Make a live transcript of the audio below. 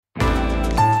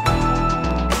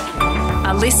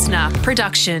listener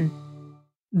production.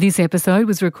 This episode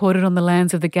was recorded on the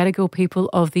lands of the Gadigal people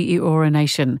of the Eora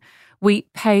Nation. We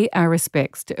pay our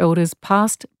respects to elders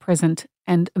past, present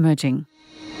and emerging.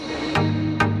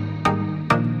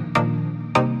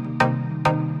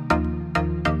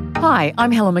 Hi,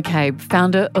 I'm Helen McCabe,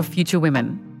 founder of Future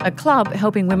Women, a club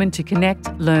helping women to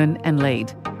connect, learn and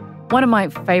lead. One of my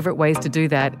favourite ways to do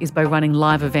that is by running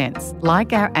live events,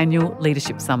 like our annual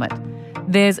Leadership Summit.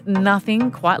 There's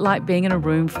nothing quite like being in a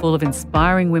room full of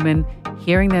inspiring women,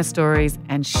 hearing their stories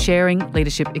and sharing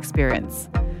leadership experience.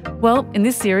 Well, in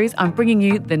this series, I'm bringing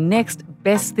you the next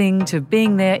best thing to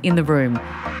being there in the room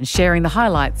and sharing the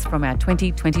highlights from our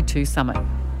 2022 summit.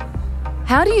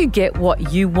 How do you get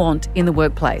what you want in the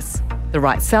workplace? The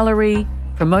right salary,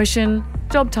 promotion,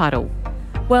 job title?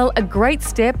 Well, a great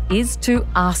step is to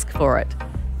ask for it.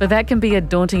 But that can be a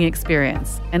daunting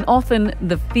experience, and often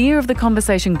the fear of the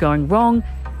conversation going wrong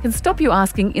can stop you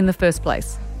asking in the first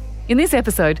place. In this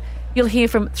episode, you'll hear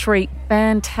from 3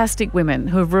 fantastic women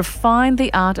who have refined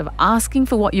the art of asking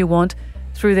for what you want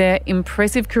through their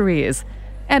impressive careers,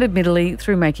 and admittedly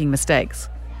through making mistakes.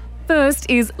 First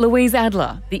is Louise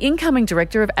Adler, the incoming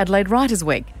director of Adelaide Writers'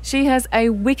 Week. She has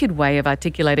a wicked way of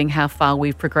articulating how far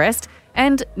we've progressed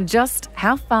and just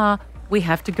how far we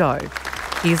have to go.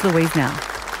 Here's Louise now.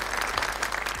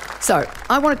 So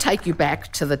I want to take you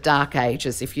back to the dark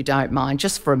ages, if you don't mind,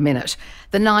 just for a minute.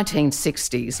 The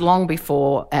 1960s, long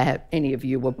before any of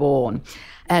you were born,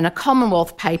 and a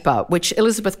Commonwealth paper which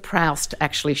Elizabeth Proust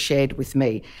actually shared with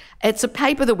me. It's a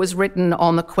paper that was written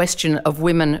on the question of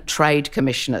women trade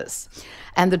commissioners.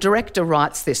 And the director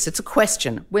writes this, it's a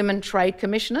question, women trade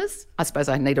commissioners? I suppose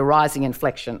I need a rising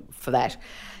inflection for that.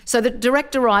 So the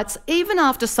director writes, even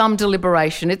after some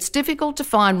deliberation, it's difficult to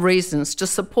find reasons to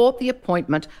support the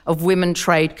appointment of women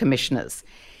trade commissioners.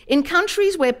 In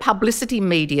countries where publicity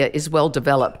media is well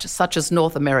developed, such as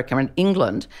North America and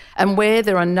England, and where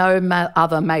there are no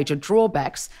other major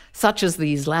drawbacks, such as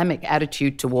the Islamic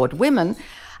attitude toward women,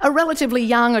 a relatively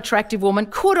young, attractive woman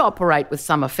could operate with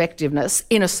some effectiveness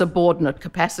in a subordinate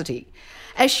capacity.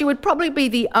 As she would probably be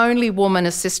the only woman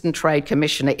assistant trade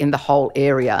commissioner in the whole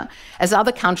area, as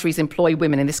other countries employ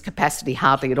women in this capacity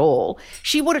hardly at all,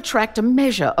 she would attract a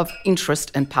measure of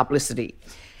interest and publicity.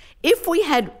 If we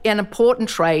had an important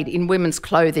trade in women's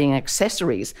clothing and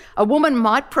accessories, a woman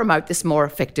might promote this more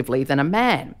effectively than a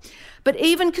man. But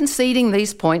even conceding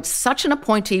these points, such an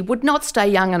appointee would not stay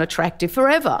young and attractive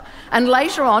forever, and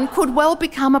later on could well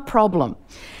become a problem.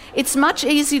 It's much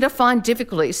easier to find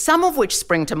difficulties, some of which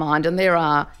spring to mind, and there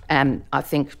are, I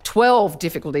think, 12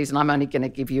 difficulties, and I'm only going to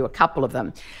give you a couple of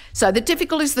them. So the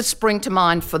difficulties that spring to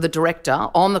mind for the director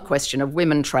on the question of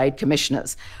women trade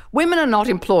commissioners. Women are not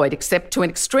employed, except to an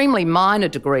extremely minor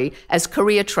degree, as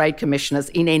career trade commissioners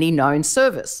in any known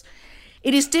service.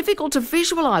 It is difficult to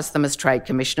visualise them as trade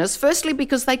commissioners, firstly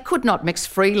because they could not mix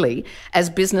freely as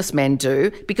businessmen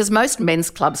do, because most men's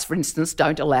clubs, for instance,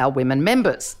 don't allow women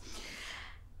members.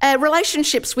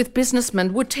 Relationships with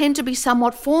businessmen would tend to be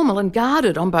somewhat formal and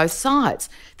guarded on both sides.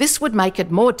 This would make it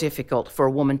more difficult for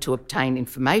a woman to obtain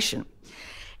information.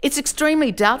 It's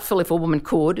extremely doubtful if a woman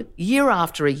could, year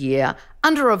after a year,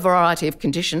 under a variety of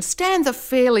conditions, stand the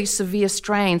fairly severe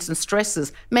strains and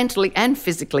stresses, mentally and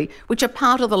physically, which are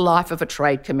part of the life of a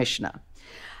trade commissioner.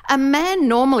 A man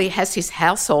normally has his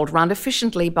household run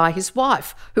efficiently by his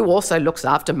wife, who also looks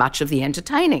after much of the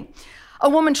entertaining. A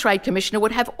woman trade commissioner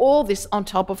would have all this on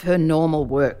top of her normal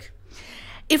work.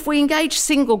 If we engage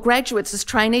single graduates as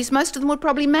trainees, most of them would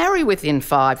probably marry within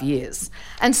 5 years,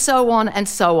 and so on and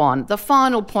so on. The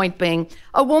final point being,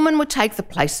 a woman would take the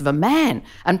place of a man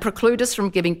and preclude us from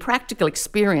giving practical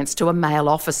experience to a male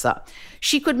officer.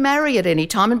 She could marry at any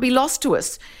time and be lost to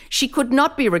us. She could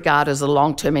not be regarded as a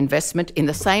long-term investment in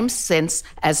the same sense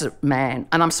as a man.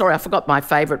 And I'm sorry, I forgot my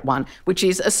favourite one, which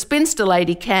is a spinster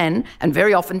lady can, and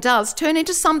very often does, turn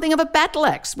into something of a battle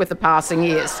axe with the passing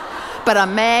years. But a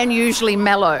man usually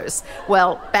mellows.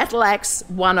 Well, Battle Axe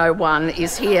 101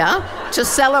 is here to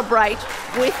celebrate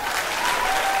with...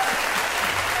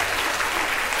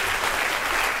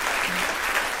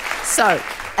 So,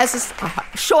 as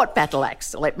a short battle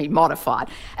axe, let me modify it.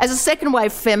 As a second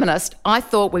wave feminist, I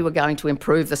thought we were going to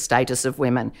improve the status of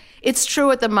women. It's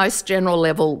true at the most general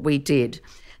level we did.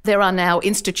 There are now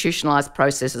institutionalised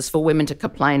processes for women to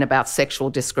complain about sexual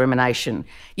discrimination.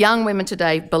 Young women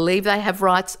today believe they have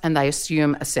rights and they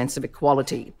assume a sense of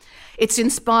equality. It's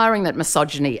inspiring that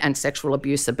misogyny and sexual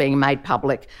abuse are being made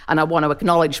public, and I want to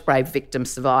acknowledge brave victim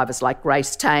survivors like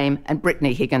Grace Tame and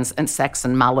Brittany Higgins and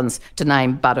Saxon Mullins, to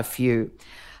name but a few.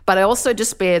 But I also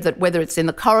despair that whether it's in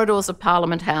the corridors of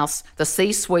Parliament House, the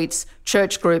C-suites,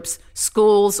 church groups,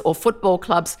 schools or football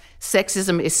clubs,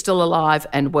 sexism is still alive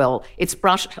and well. It's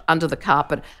brushed under the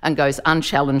carpet and goes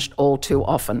unchallenged all too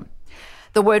often.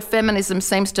 The word feminism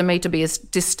seems to me to be as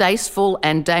distasteful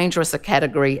and dangerous a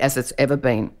category as it's ever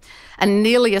been. And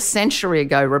nearly a century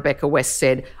ago, Rebecca West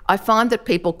said, "I find that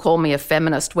people call me a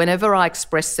feminist whenever I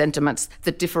express sentiments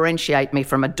that differentiate me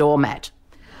from a doormat."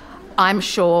 I'm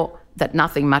sure that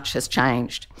nothing much has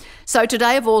changed. So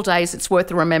today of all days, it's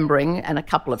worth remembering, and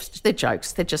they're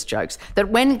just jokes, that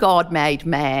when God made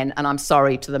man, and I'm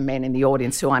sorry to the men in the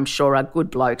audience who I'm sure are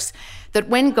good blokes, that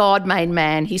when God made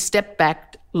man, he stepped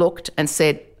back, looked and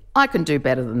said, "I can do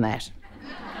better than that."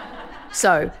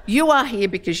 So you are here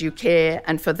because you care,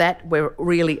 and for that we're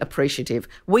really appreciative.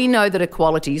 We know that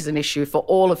equality is an issue for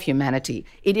all of humanity.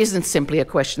 It isn't simply a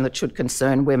question that should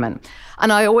concern women.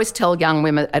 And I always tell young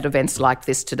women at events like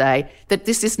this today that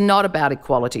this is not about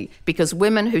equality, because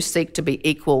women who seek to be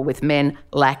equal with men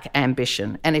lack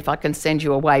ambition. And if I can send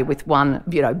you away with one,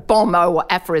 bombo or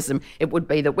aphorism, it would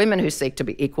be that women who seek to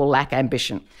be equal lack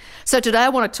ambition. So today I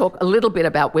want to talk a little bit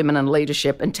about women and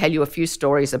leadership and tell you a few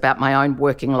stories about my own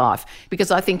working life,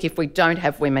 because I think if we don't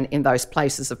have women in those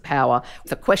places of power,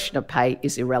 the question of pay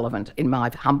is irrelevant, in my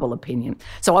humble opinion.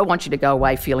 So I want you to go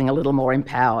away feeling a little more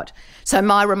empowered. So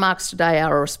my remarks today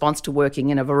are a response to working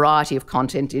in a variety of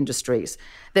content industries.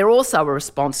 They're also a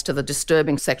response to the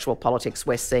disturbing sexual politics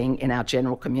we're seeing in our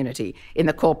general community, in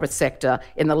the corporate sector,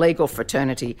 in the legal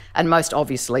fraternity, and most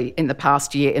obviously in the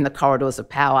past year in the corridors of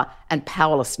power and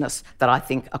powerlessness that I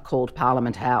think are called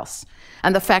Parliament House.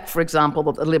 And the fact, for example,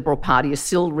 that the Liberal Party is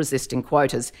still resisting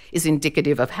quotas is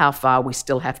indicative of how far we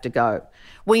still have to go.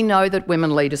 We know that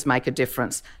women leaders make a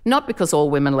difference, not because all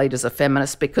women leaders are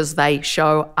feminists, because they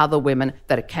show other women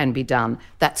that it can be done.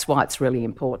 That's why it's really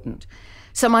important.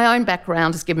 So my own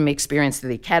background has given me experience at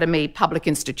the academy, public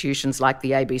institutions like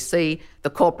the ABC, the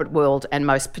corporate world, and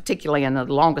most particularly in the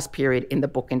longest period in the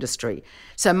book industry.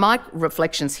 So my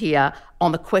reflections here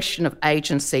on the question of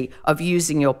agency, of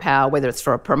using your power, whether it's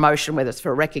for a promotion, whether it's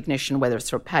for a recognition, whether it's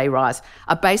for a pay rise,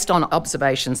 are based on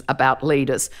observations about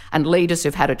leaders and leaders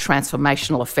who've had a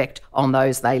transformational effect on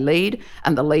those they lead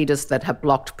and the leaders that have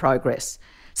blocked progress.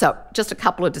 So just a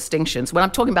couple of distinctions. When I'm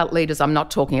talking about leaders, I'm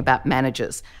not talking about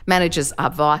managers. Managers are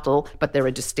vital, but they're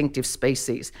a distinctive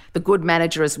species. The good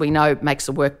manager, as we know, makes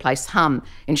a workplace hum,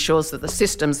 ensures that the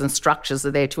systems and structures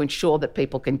are there to ensure that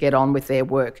people can get on with their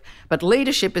work. But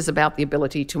leadership is about the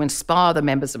ability to inspire the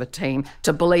members of a team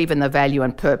to believe in the value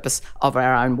and purpose of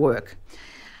our own work.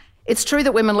 It's true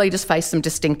that women leaders face some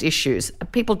distinct issues.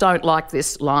 People don't like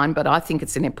this line, but I think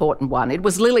it's an important one. It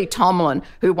was Lily Tomlin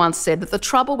who once said that the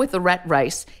trouble with the rat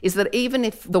race is that even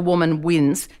if the woman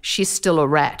wins, she's still a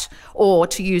rat. Or,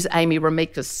 to use Amy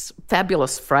Ramika's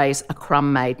fabulous phrase, a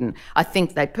crumb maiden. I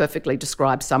think they perfectly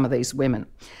describe some of these women.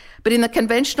 But in the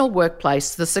conventional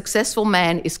workplace, the successful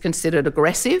man is considered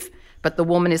aggressive, but the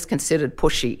woman is considered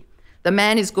pushy. The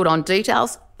man is good on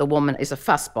details, the woman is a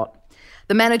fussbot.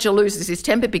 The manager loses his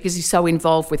temper because he's so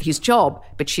involved with his job,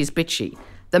 but she's bitchy.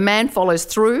 The man follows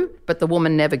through, but the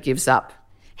woman never gives up.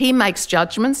 He makes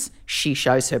judgments, she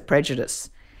shows her prejudice.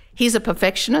 He's a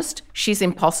perfectionist, she's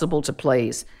impossible to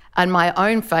please. And my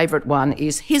own favourite one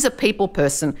is, he's a people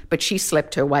person, but she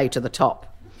slept her way to the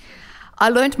top. I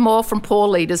learnt more from poor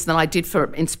leaders than I did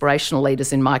from inspirational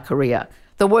leaders in my career.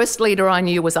 The worst leader I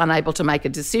knew was unable to make a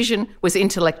decision, was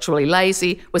intellectually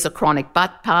lazy, was a chronic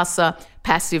butt passer,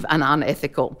 passive and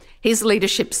unethical. His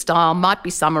leadership style might be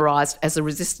summarised as a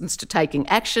resistance to taking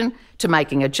action, to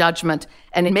making a judgment,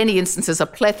 and in many instances a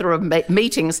plethora of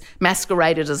meetings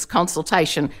masqueraded as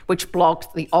consultation, which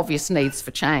blocked the obvious needs for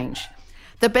change.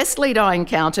 The best leader I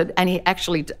encountered, and he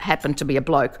actually happened to be a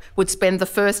bloke, would spend the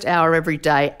first hour every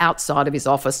day outside of his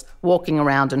office, walking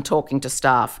around and talking to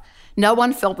staff. No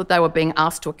one felt that they were being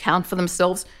asked to account for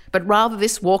themselves, but rather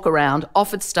this walk around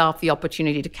offered staff the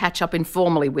opportunity to catch up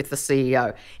informally with the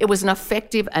CEO. It was an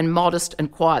effective and modest and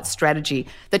quiet strategy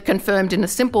that confirmed in a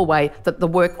simple way that the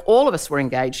work all of us were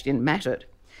engaged in mattered.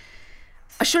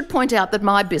 I should point out that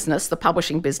my business, the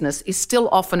publishing business, is still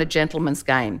often a gentleman's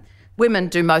game. Women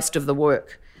do most of the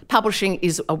work. Publishing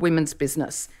is a women's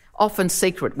business, often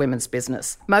secret women's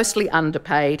business, mostly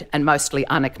underpaid and mostly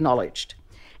unacknowledged.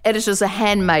 Editors are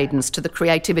handmaidens to the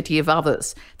creativity of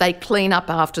others. They clean up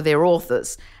after their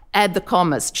authors, add the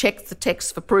commas, check the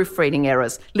text for proofreading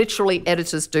errors. Literally,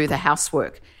 editors do the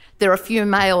housework. There are few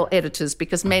male editors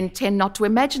because men tend not to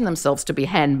imagine themselves to be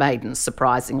handmaidens,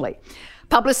 surprisingly.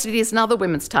 Publicity is another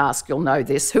women's task, you'll know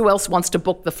this. Who else wants to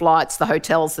book the flights, the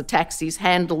hotels, the taxis,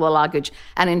 handle the luggage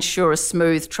and ensure a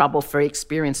smooth, trouble-free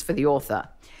experience for the author?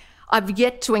 I've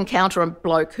yet to encounter a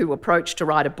bloke who approached to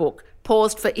write a book,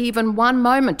 paused for even one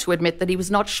moment to admit that he was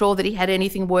not sure that he had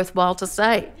anything worthwhile to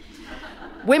say.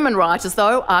 Women writers,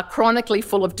 though, are chronically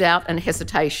full of doubt and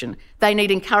hesitation. They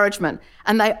need encouragement,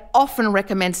 and they often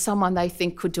recommend someone they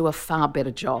think could do a far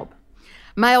better job.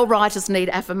 Male writers need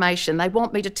affirmation. They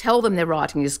want me to tell them their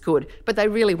writing is good, but they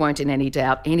really weren't in any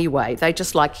doubt anyway. They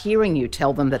just like hearing you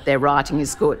tell them that their writing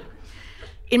is good.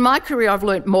 In my career, I've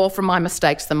learnt more from my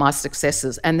mistakes than my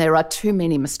successes, and there are too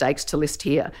many mistakes to list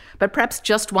here. But perhaps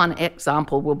just one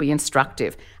example will be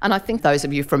instructive. And I think those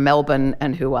of you from Melbourne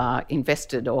and who are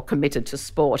invested or committed to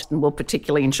sport will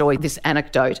particularly enjoy this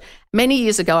anecdote. Many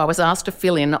years ago, I was asked to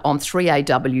fill in on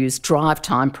 3AW's Drive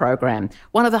Time program,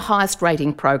 one of the highest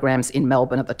rating programs in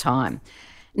Melbourne at the time.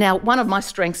 Now, one of my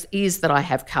strengths is that I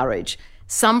have courage.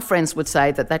 Some friends would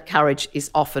say that that courage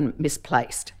is often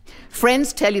misplaced.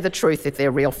 Friends tell you the truth if they're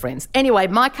real friends. Anyway,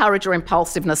 my courage or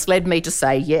impulsiveness led me to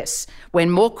say yes, when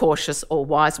more cautious or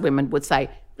wise women would say,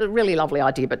 a really lovely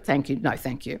idea, but thank you, no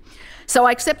thank you. So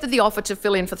I accepted the offer to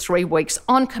fill in for 3 weeks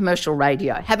on commercial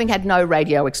radio, having had no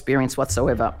radio experience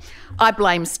whatsoever. I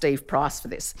blame Steve Price for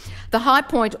this. The high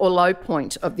point or low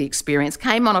point of the experience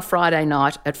came on a Friday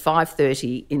night at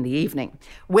 5:30 in the evening.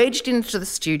 Wedged into the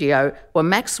studio were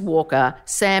Max Walker,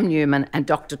 Sam Newman and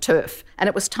Dr. Turf, and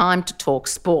it was time to talk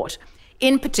sport,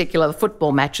 in particular the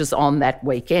football matches on that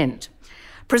weekend.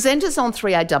 Presenters on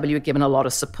 3AW are given a lot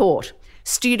of support.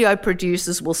 Studio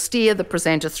producers will steer the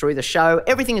presenter through the show.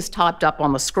 Everything is typed up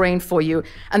on the screen for you,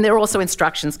 and there are also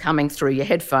instructions coming through your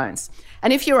headphones.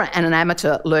 And if you're an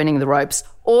amateur learning the ropes,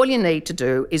 all you need to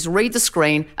do is read the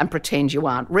screen and pretend you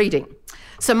aren't reading.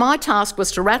 So my task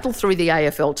was to rattle through the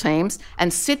AFL teams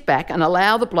and sit back and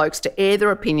allow the blokes to air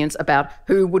their opinions about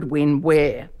who would win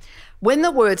where. When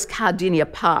the words Cardinia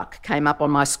Park came up on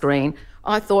my screen,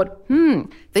 I thought,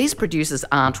 these producers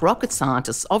aren't rocket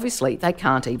scientists. Obviously, they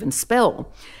can't even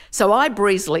spell. So I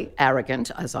breezily,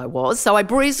 arrogant as I was,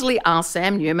 asked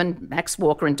Sam Newman, Max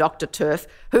Walker and Dr. Turf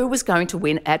who was going to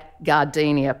win at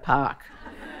Gardenia Park.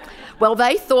 Well,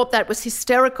 they thought that was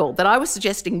hysterical, that I was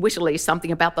suggesting wittily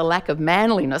something about the lack of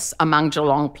manliness among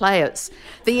Geelong players.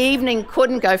 The evening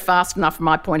couldn't go fast enough from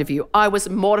my point of view. I was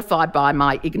mortified by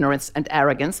my ignorance and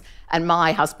arrogance, and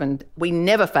my husband, we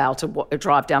never fail to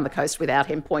drive down the coast without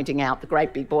him pointing out the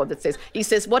great big board that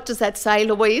says, what does that say,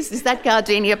 Louise? Is that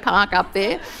Gardenia Park up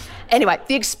there? Anyway,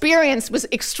 the experience was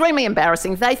extremely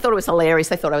embarrassing. They thought it was hilarious.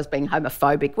 They thought I was being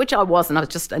homophobic, which I wasn't. I was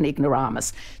just an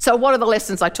ignoramus. So what are the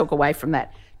lessons I took away from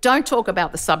that? Don't talk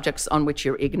about the subjects on which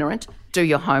you're ignorant. Do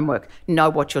your homework. Know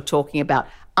what you're talking about.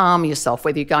 Arm yourself.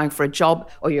 Whether you're going for a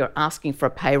job or you're asking for a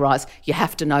pay rise, you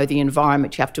have to know the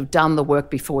environment. You have to have done the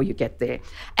work before you get there.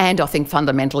 And I think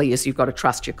fundamentally is you've got to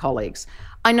trust your colleagues.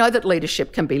 I know that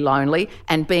leadership can be lonely,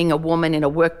 and being a woman in a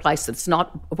workplace that's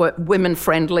not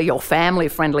women-friendly or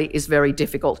family-friendly is very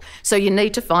difficult. So you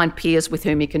need to find peers with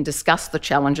whom you can discuss the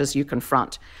challenges you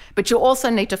confront. But you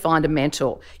also need to find a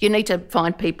mentor. You need to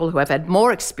find people who have had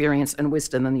more experience and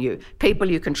wisdom than you, people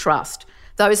you can trust.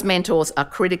 Those mentors are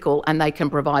critical, and they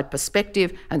can provide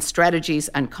perspective and strategies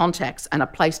and contacts and a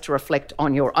place to reflect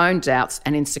on your own doubts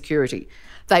and insecurity.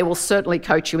 They will certainly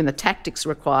coach you in the tactics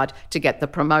required to get the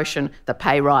promotion, the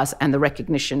pay rise and the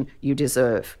recognition you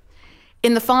deserve.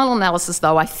 In the final analysis,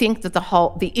 though, I think that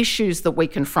the issues that we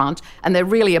confront, and they're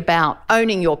really about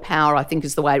owning your power, I think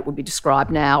is the way it would be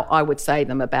described now. I would say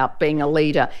them about being a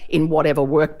leader in whatever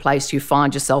workplace you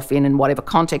find yourself in whatever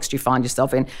context you find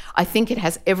yourself in. I think it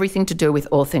has everything to do with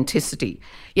authenticity.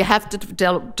 You have to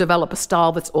develop a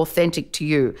style that's authentic to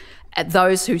you.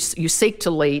 Those who you seek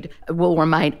to lead will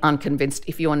remain unconvinced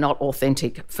if you are not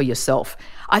authentic for yourself.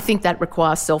 I think that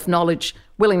requires self-knowledge,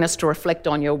 willingness to reflect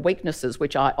on your weaknesses,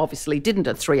 which I obviously didn't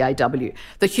at 3AW,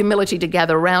 the humility to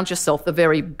gather around yourself the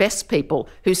very best people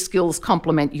whose skills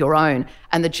complement your own,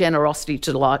 and the generosity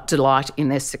to delight in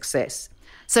their success.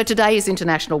 So today is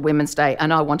International Women's Day,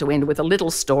 and I want to end with a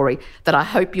little story that I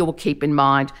hope you will keep in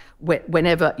mind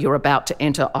whenever you're about to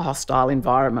enter a hostile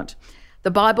environment. The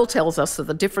Bible tells us that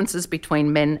the differences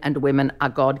between men and women are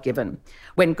God-given.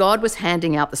 When God was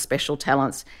handing out the special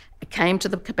talents, it came to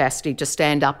the capacity to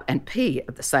stand up and pee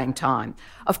at the same time.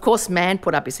 Of course, man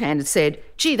put up his hand and said,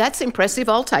 "Gee, that's impressive,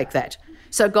 I'll take that."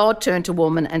 So God turned to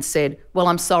woman and said, "Well,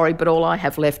 I'm sorry, but all I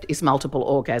have left is multiple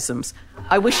orgasms."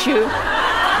 I wish you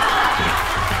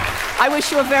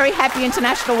a very happy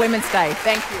International Women's Day.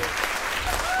 Thank you.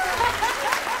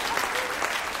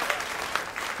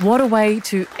 What a way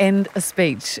to end a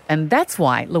speech. And that's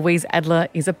why Louise Adler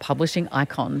is a publishing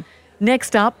icon.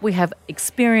 Next up, we have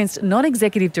experienced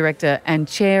non-executive director and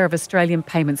chair of Australian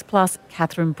Payments Plus,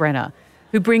 Catherine Brenner,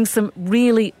 who brings some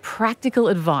really practical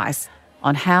advice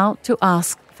on how to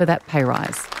ask for that pay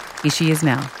rise. Here she is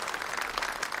now.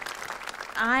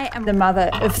 I am the mother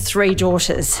of 3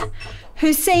 daughters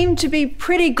who seem to be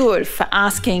pretty good for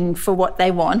asking for what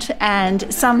they want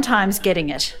and sometimes getting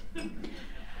it.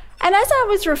 And as I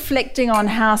was reflecting on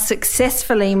how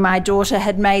successfully my daughter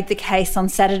had made the case on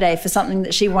Saturday for something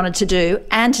that she wanted to do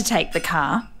and to take the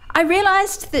car, I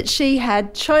realised that she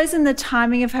had chosen the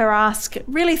timing of her ask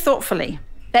really thoughtfully,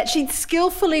 that she'd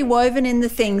skillfully woven in the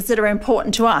things that are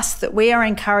important to us that we are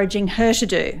encouraging her to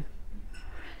do.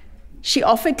 She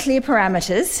offered clear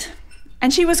parameters,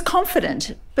 and she was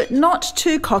confident, but not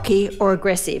too cocky or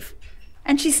aggressive.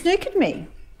 And she snookered me.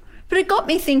 But it got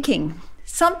me thinking,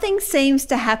 something seems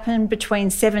to happen between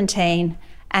 17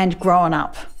 and growing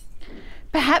up.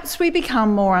 Perhaps we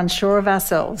become more unsure of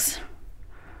ourselves.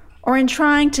 Or in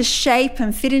trying to shape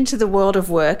and fit into the world of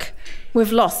work,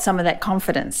 we've lost some of that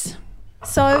confidence.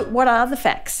 So what are the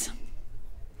facts?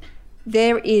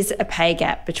 There is a pay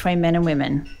gap between men and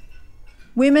women.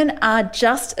 Women are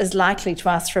just as likely to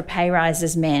ask for a pay rise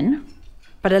as men,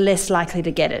 but are less likely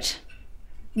to get it.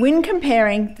 When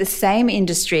comparing the same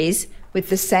industries with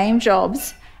the same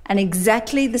jobs and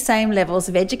exactly the same levels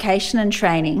of education and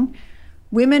training,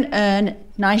 women earn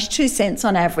 92 cents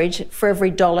on average for every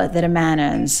dollar that a man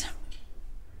earns.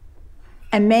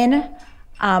 And men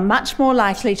are much more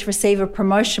likely to receive a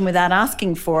promotion without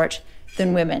asking for it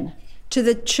than women, to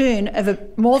the tune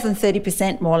of more than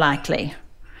 30% more likely.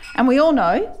 And we all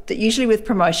know that usually with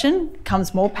promotion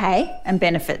comes more pay and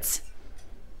benefits.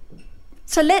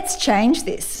 So let's change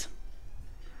this.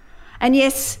 And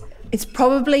yes, it's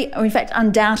probably, or in fact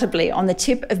undoubtedly, on the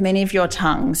tip of many of your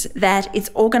tongues that it's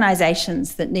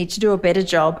organisations that need to do a better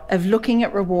job of looking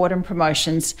at reward and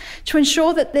promotions to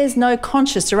ensure that there's no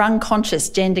conscious or unconscious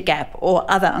gender gap or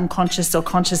other unconscious or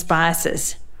conscious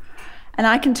biases. And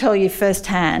I can tell you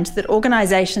firsthand that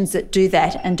organisations that do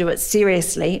that and do it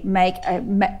seriously make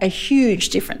a huge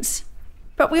difference.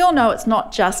 But we all know it's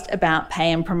not just about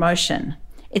pay and promotion.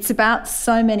 It's about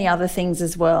so many other things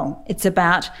as well. It's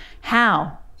about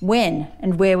how, when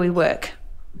and where we work.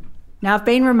 Now, I've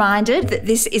been reminded that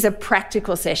this is a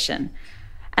practical session,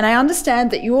 and I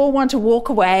understand that you all want to walk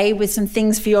away with some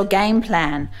things for your game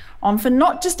plan on for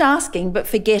not just asking but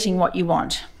for getting what you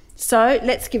want. So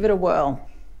let's give it a whirl.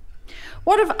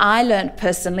 What have I learnt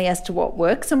personally as to what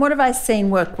works, and what have I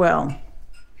seen work well?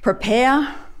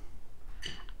 Prepare,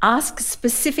 ask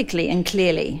specifically and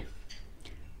clearly,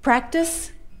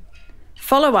 practice,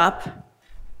 follow up,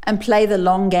 and play the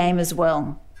long game as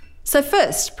well. So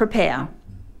first, prepare.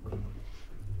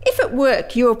 If at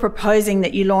work you are proposing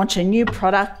that you launch a new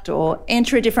product or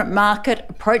enter a different market,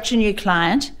 approach a new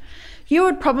client, you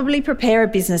would probably prepare a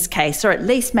business case or at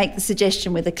least make the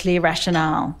suggestion with a clear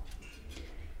rationale.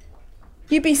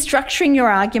 You'd be structuring your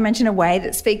argument in a way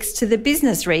that speaks to the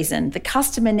business reason, the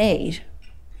customer need,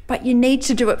 but you need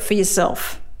to do it for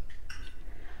yourself.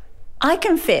 I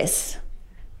confess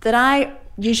that I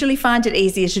usually find it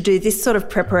easier to do this sort of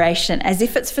preparation as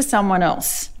if it's for someone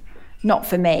else, not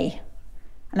for me.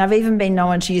 And I've even been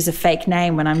known to use a fake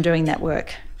name when I'm doing that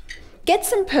work. Get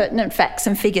some pertinent facts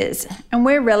and figures, and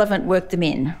where relevant, work them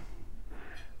in.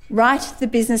 Write the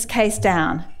business case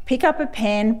down. Pick up a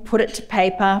pen, put it to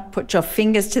paper, put your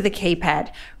fingers to the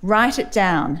keypad, write it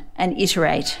down and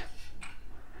iterate.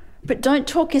 But don't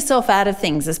talk yourself out of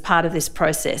things as part of this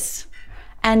process.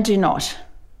 And do not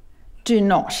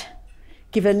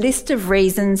give a list of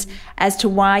reasons as to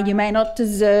why you may not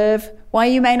deserve, why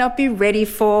you may not be ready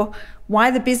for,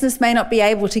 why the business may not be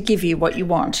able to give you what you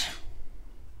want.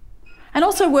 And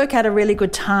also work out a really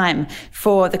good time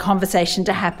for the conversation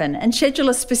to happen and schedule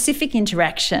a specific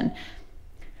interaction.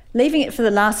 Leaving it for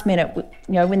the last minute,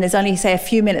 when there's only, say, a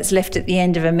few minutes left at the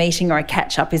end of a meeting or a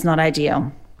catch-up is not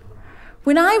ideal.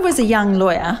 When I was a young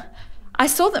lawyer, I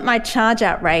saw that my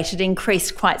charge-out rate had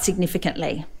increased quite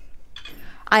significantly.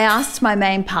 I asked my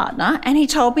main partner, and he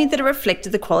told me that it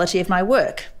reflected the quality of my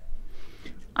work.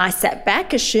 I sat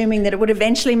back, assuming that it would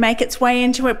eventually make its way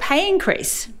into a pay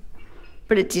increase,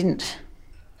 but it didn't.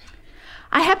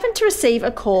 I happened to receive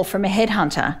a call from a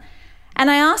headhunter, and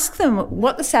I asked them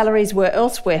what the salaries were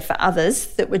elsewhere for others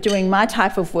that were doing my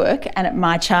type of work and at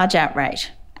my charge-out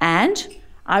rate. And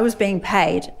I was being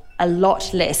paid a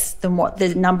lot less than what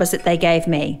the numbers that they gave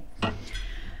me.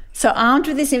 So armed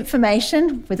with this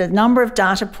information, with a number of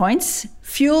data points,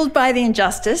 fuelled by the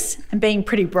injustice and being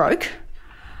pretty broke,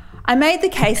 I made the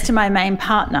case to my main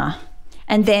partner.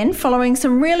 And then, following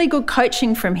some really good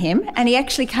coaching from him, and he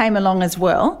actually came along as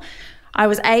well, I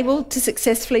was able to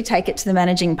successfully take it to the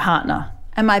managing partner,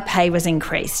 and my pay was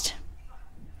increased.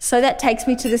 So that takes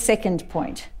me to the second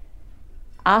point.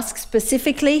 Ask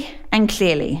specifically and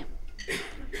clearly.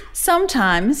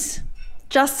 Sometimes,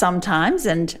 just sometimes,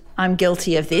 and I'm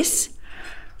guilty of this,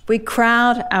 we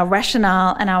crowd our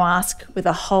rationale and our ask with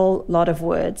a whole lot of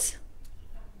words.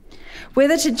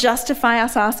 Whether to justify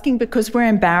us asking because we're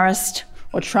embarrassed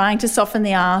or trying to soften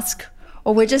the ask,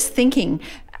 or we're just thinking,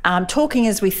 talking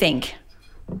as we think.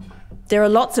 There are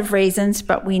lots of reasons,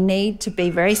 but we need to be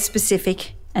very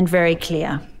specific and very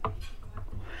clear.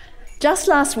 Just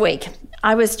last week,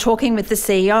 I was talking with the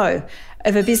CEO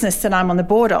of a business that I'm on the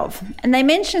board of, and they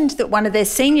mentioned that one of their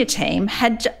senior team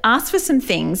had asked for some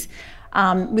things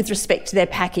with respect to their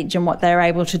package and what they were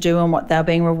able to do and what they were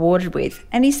being rewarded with.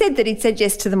 And he said that he'd said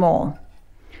yes to them all.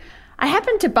 I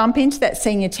happened to bump into that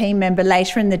senior team member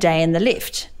later in the day in the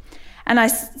lift, and I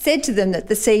said to them that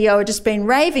the CEO had just been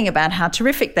raving about how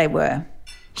terrific they were.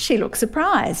 She looked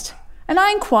surprised, and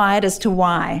I inquired as to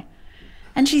why.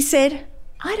 And she said,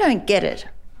 "I don't get it.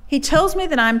 He tells me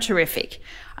that I'm terrific.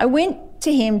 I went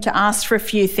to him to ask for a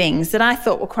few things that I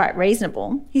thought were quite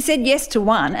reasonable. He said yes to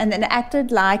one and then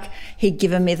acted like he'd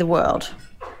given me the world."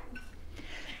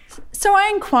 So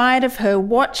I inquired of her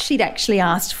what she'd actually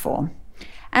asked for.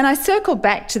 And I circled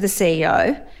back to the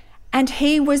CEO, and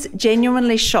he was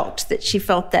genuinely shocked that she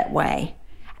felt that way.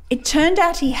 It turned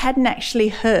out he hadn't actually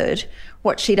heard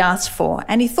what she'd asked for,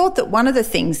 and he thought that one of the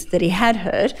things that he had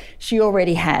heard, she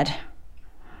already had.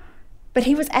 But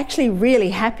he was actually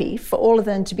really happy for all of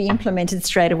them to be implemented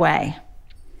straight away.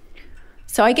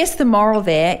 So I guess the moral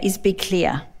there is be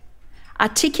clear.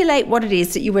 Articulate what it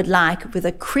is that you would like with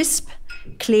a crisp,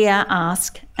 clear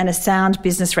ask and a sound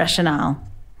business rationale.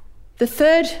 The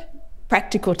third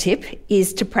practical tip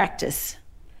is to practice.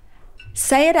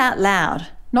 Say it out loud,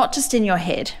 not just in your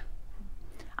head.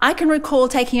 I can recall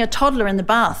taking a toddler in the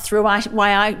bath through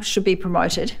why I should be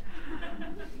promoted.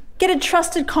 Get a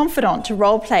trusted confidant to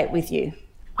role play it with you.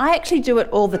 I actually do it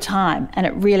all the time, and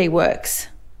it really works.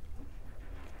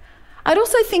 I'd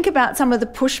also think about some of the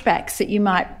pushbacks that you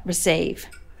might receive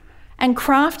and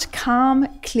craft calm,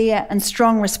 clear and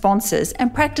strong responses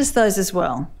and practice those as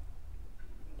well.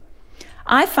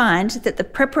 I find that the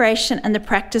preparation and the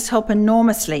practice help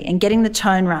enormously in getting the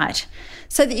tone right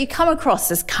so that you come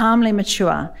across as calmly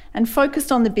mature and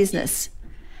focused on the business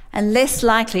and less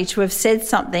likely to have said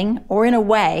something or in a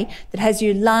way that has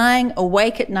you lying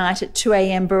awake at night at 2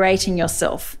 a.m. berating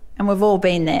yourself. And we've all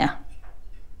been there.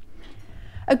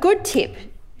 A good tip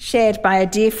shared by a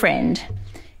dear friend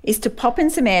is to pop in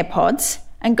some AirPods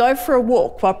and go for a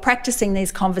walk while practicing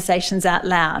these conversations out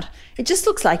loud. It just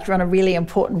looks like you're on a really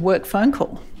important work phone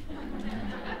call.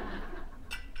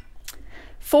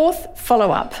 Fourth,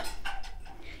 follow up.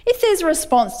 If there's a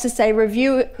response to say,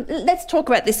 review, let's talk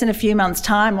about this in a few months'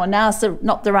 time, or now's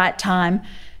not the right time,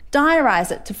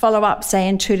 diarise it to follow up, say,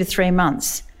 in 2 to 3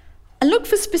 months. And look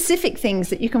for specific things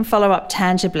that you can follow up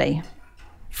tangibly.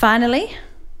 Finally,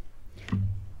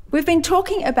 we've been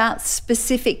talking about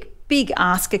specific big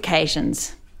ask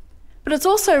occasions, but it's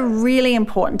also really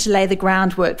important to lay the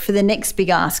groundwork for the next big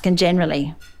ask and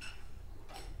generally.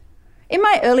 In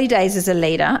my early days as a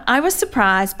leader, I was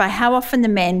surprised by how often the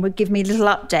men would give me little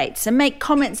updates and make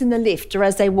comments in the lift or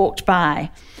as they walked by,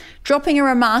 dropping a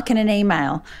remark in an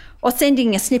email or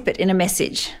sending a snippet in a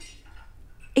message.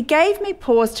 It gave me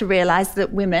pause to realise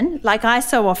that women, like I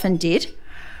so often did,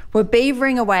 were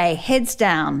beavering away, heads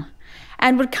down,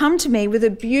 and would come to me with a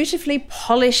beautifully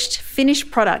polished,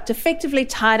 finished product effectively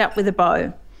tied up with a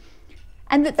bow,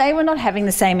 and that they were not having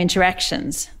the same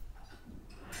interactions.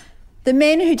 The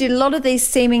men who did a lot of these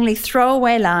seemingly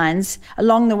throwaway lines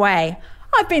along the way,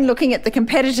 "I've been looking at the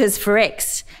competitors for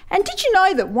X, and did you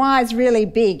know that Y is really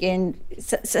big in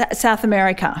South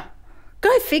America?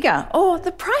 Go figure. Or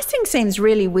the pricing seems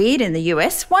really weird in the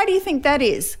US. Why do you think that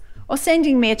is?" Or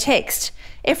sending me a text,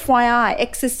 "FYI,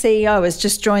 X's CEO has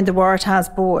just joined the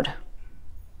Waratahs board."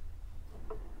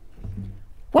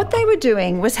 What they were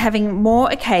doing was having more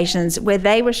occasions where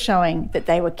they were showing that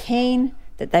they were keen,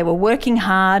 that they were working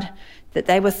hard, that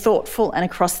they were thoughtful and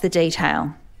across the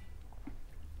detail.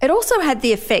 It also had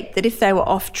the effect that if they were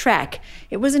off track,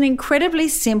 it was an incredibly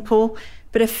simple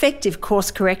but effective course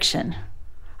correction.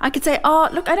 I could say, "Oh,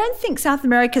 look, I don't think South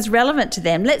America is relevant to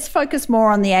them. Let's focus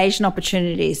more on the Asian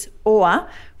opportunities." Or,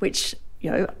 which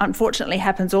unfortunately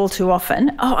happens all too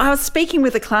often, "Oh, I was speaking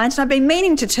with a client and I've been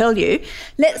meaning to tell you,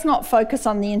 let's not focus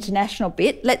on the international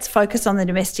bit, let's focus on the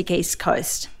domestic East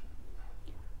Coast."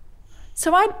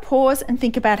 So I'd pause and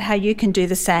think about how you can do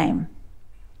the same.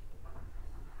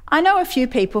 I know a few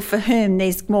people for whom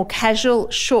these more casual,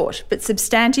 short but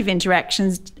substantive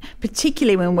interactions,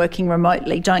 particularly when working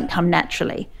remotely, don't come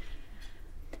naturally.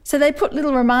 So they put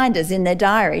little reminders in their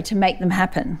diary to make them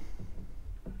happen.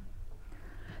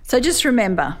 So just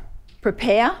remember,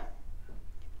 prepare,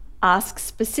 Ask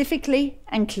specifically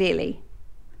and clearly.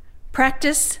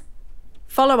 Practice,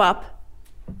 follow up,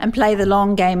 and play the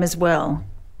long game as well.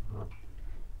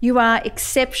 You are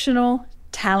exceptional,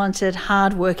 talented,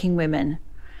 hard-working women.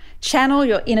 Channel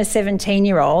your inner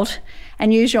 17-year-old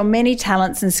and use your many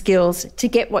talents and skills to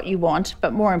get what you want,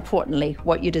 but more importantly,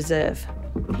 what you deserve.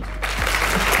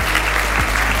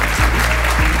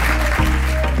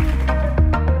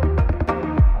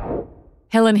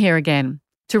 Helen here again.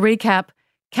 To recap,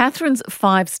 Catherine's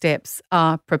 5 steps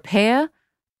are prepare,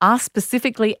 ask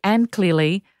specifically and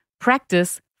clearly,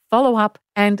 practice, follow up,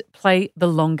 and play the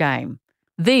long game.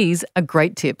 These are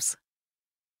great tips.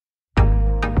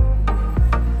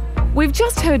 We've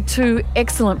just heard 2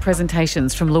 excellent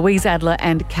presentations from Louise Adler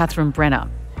and Catherine Brenner.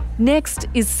 Next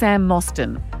is Sam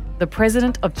Mostyn, the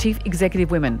President of Chief Executive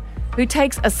Women, who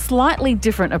takes a slightly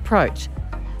different approach.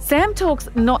 Sam talks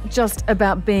not just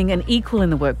about being an equal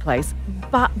in the workplace,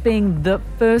 but being the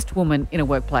first woman in a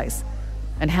workplace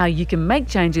and how you can make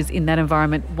changes in that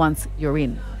environment once you're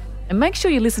in. And make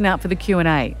sure you listen out for the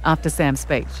Q&A after Sam's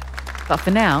speech. But for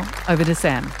now, over to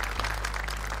Sam.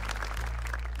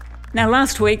 Now,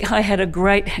 last week I had a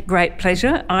great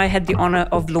pleasure. I had the honour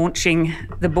of launching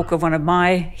the book of one of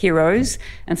my heroes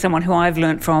and someone who I've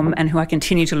learnt from and who I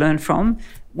continue to learn from,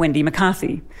 Wendy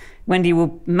McCarthy. Wendy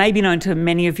may be known to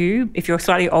many of you. If you're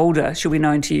slightly older, she'll be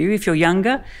known to you. If you're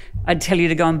younger, I'd tell you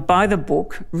to go and buy the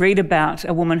book, read about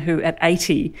a woman who at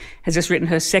 80 has just written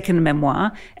her second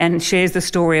memoir and shares the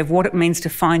story of what it means to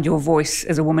find your voice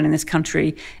as a woman in this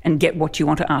country and get what you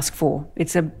want to ask for.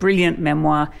 It's a brilliant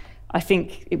memoir. I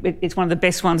think it's one of the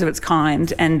best ones of its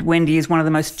kind, and Wendy is one of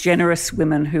the most generous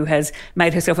women who has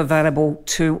made herself available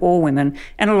to all women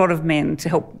and a lot of men to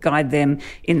help guide them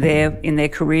in their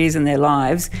careers and their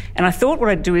lives. And I thought what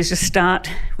I'd do is just start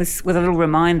with a little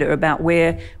reminder about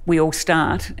where we all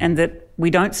start, and that we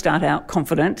don't start out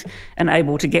confident and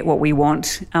able to get what we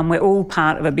want. We're all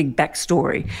part of a big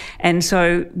backstory. And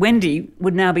so Wendy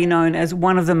would now be known as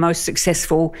one of the most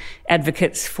successful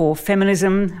advocates for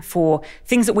feminism, for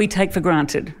things that we take for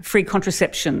granted, free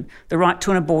contraception, the right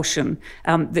to an abortion,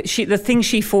 the things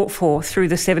she fought for through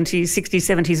the 70s, 60s,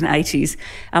 70s and 80s.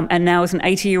 And now as an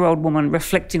 80-year-old woman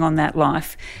reflecting on that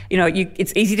life,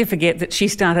 it's easy to forget that she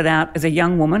started out as a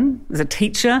young woman, as a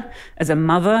teacher, as a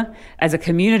mother, as a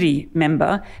community member,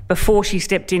 before she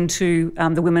stepped into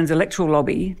the women's electoral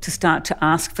lobby to start to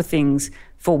ask for things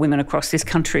for women across this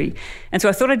country. And so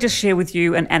I thought I'd just share with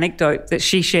you an anecdote that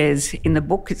she shares in the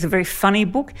book. It's a very funny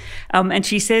book. And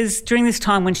she says during this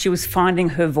time when she was finding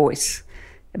her voice,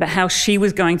 about how she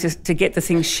was going to get the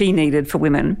things she needed for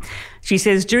women. She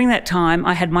says, during that time,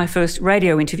 I had my first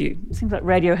radio interview. It seems like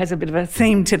radio has a bit of a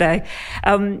theme today.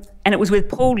 And it was with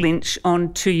Paul Lynch on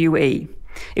 2UE.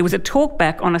 It was a talk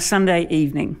back on a Sunday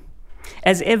evening.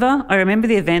 As ever, I remember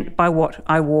the event by what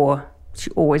I wore.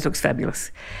 She always looks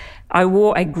fabulous. I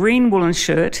wore a green woolen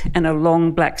shirt and a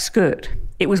long black skirt.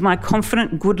 It was my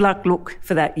confident good luck look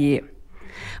for that year.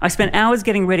 I spent hours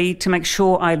getting ready to make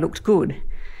sure I looked good.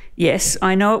 Yes,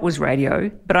 I know it was radio,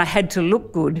 but I had to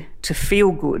look good to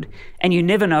feel good, and you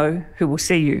never know who will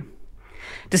see you.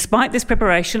 Despite this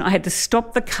preparation, I had to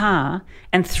stop the car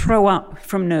and throw up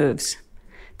from nerves.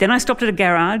 Then I stopped at a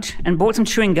garage and bought some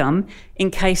chewing gum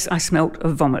in case I smelt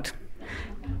of vomit.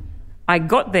 I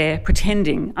got there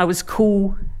pretending I was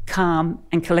cool, calm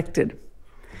and collected.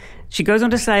 She goes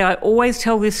on to say, I always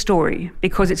tell this story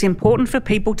because it's important for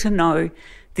people to know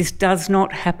this does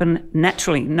not happen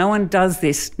naturally. No one does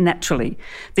this naturally.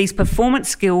 These performance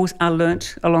skills are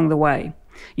learnt along the way.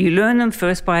 You learn them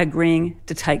first by agreeing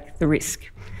to take the risk.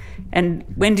 And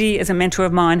Wendy, as a mentor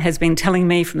of mine, has been telling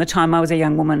me from the time I was a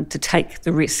young woman to take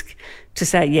the risk, to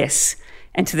say yes,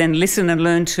 and to then listen and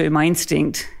learn to my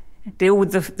instinct, deal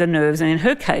with the nerves. And in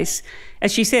her case,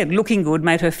 as she said, looking good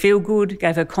made her feel good,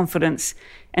 gave her confidence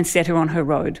and set her on her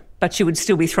road. But she would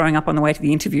still be throwing up on the way to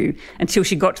the interview until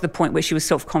she got to the point where she was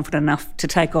self-confident enough to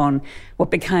take on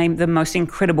what became the most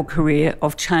incredible career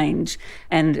of change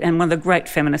and one of the great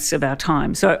feminists of our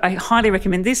time. So I highly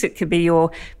recommend this. It could be your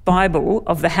Bible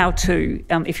of the how-to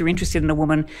if you're interested in a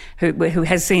woman who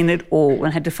has seen it all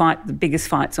and had to fight the biggest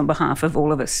fights on behalf of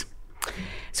all of us.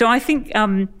 So I think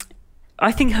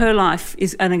her life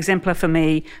is an exemplar for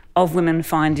me of women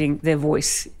finding their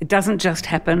voice. It doesn't just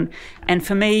happen. And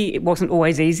for me, it wasn't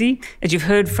always easy. As you've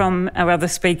heard from our other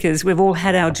speakers, we've all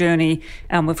had our journey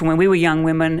from when we were young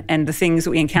women and the things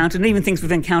that we encountered, and even things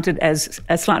we've encountered as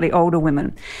slightly older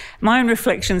women. My own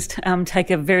reflections take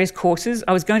various courses.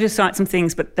 I was going to cite some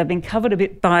things, but they've been covered a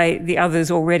bit by the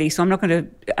others already, so I'm not going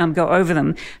to go over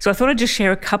them. So I thought I'd just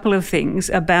share a couple of things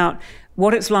about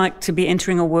what it's like to be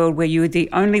entering a world where you're the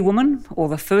only woman or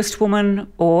the first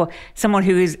woman or someone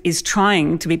who is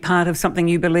trying to be part of something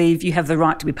you believe you have the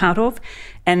right to be part of.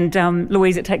 And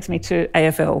Louise, it takes me to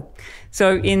AFL.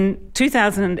 So in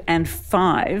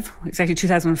 2005, it's actually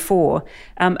 2004,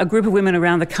 a group of women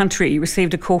around the country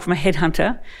received a call from a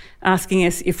headhunter asking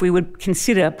us if we would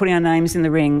consider putting our names in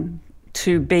the ring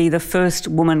to be the first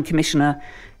woman commissioner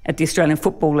at the Australian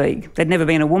Football League. There'd never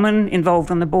been a woman involved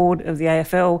on the board of the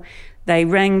AFL. They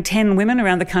rang 10 women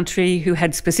around the country who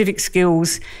had specific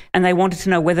skills, and they wanted to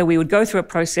know whether we would go through a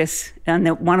process and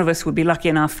that one of us would be lucky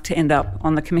enough to end up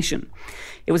on the commission.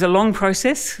 It was a long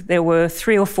process. There were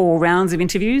 3 or 4 rounds of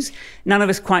interviews. None of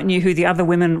us quite knew who the other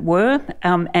women were,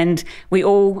 and we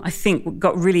all, I think,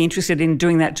 got really interested in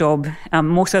doing that job,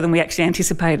 more so than we actually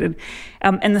anticipated.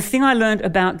 And the thing I learned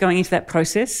about going into that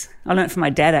process, I learned from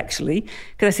my dad actually,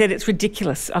 because I said, it's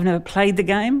ridiculous. I've never played the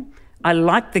game. I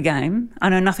like the game. I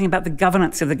know nothing about the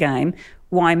governance of the game.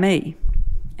 Why me?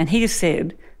 And he just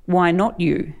said, why not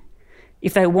you?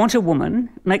 If they want a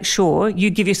woman, make sure you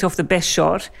give yourself the best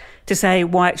shot to say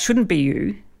why it shouldn't be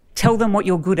you. Tell them what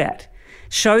you're good at.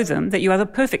 Show them that you are the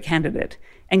perfect candidate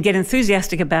and get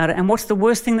enthusiastic about it. And what's the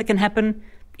worst thing that can happen?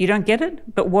 You don't get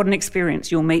it, but what an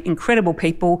experience. You'll meet incredible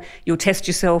people, you'll test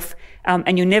yourself,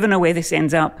 and you never know where this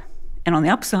ends up. And on the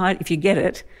upside, if you get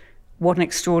it, what an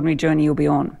extraordinary journey you'll be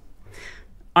on.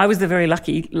 I was the very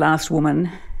lucky last woman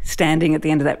standing at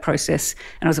the end of that process,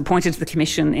 and I was appointed to the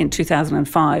Commission in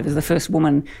 2005 as the first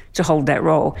woman to hold that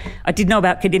role. I did know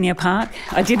about Cardinia Park.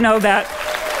 I did know about...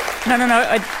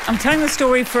 I'm telling the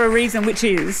story for a reason, which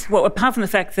is, well, apart from the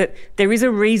fact that there is a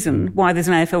reason why there's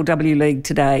an AFLW league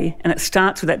today, and it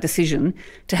starts with that decision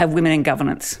to have women in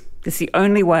governance. It's the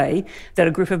only way that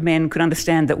a group of men could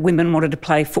understand that women wanted to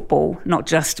play football, not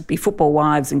just be football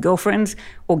wives and girlfriends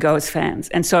or go as fans.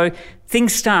 And so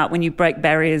things start when you break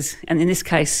barriers, and in this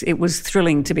case, it was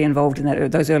thrilling to be involved in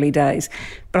those early days.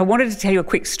 But I wanted to tell you a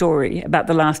quick story about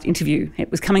the last interview. It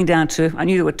was coming down to, I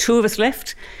knew there were 2 of us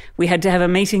left. We had to have a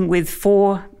meeting with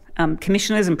 4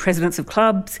 commissioners and presidents of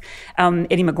clubs.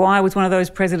 Eddie Maguire was one of those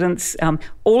presidents.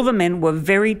 All the men were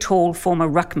very tall former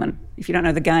ruckmen. If you don't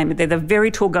know the game, they're the very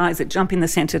tall guys that jump in the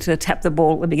centre to tap the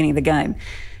ball at the beginning of the game.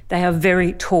 They are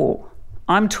very tall.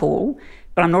 I'm tall,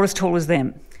 but I'm not as tall as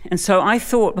them. And so I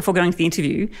thought before going to the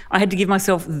interview, I had to give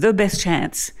myself the best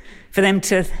chance for them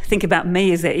to think about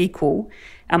me as their equal.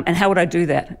 And how would I do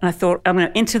that? And I thought, I'm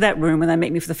going to enter that room when they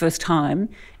meet me for the first time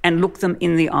and look them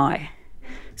in the eye.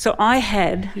 So I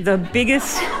had the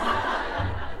biggest...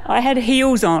 I had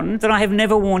heels on that I have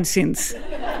never worn since,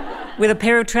 with a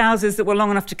pair of trousers that were long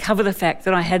enough to cover the fact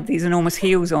that I had these enormous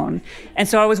heels on. And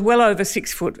so I was well over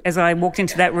 6 foot as I walked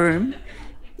into that room,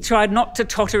 tried not to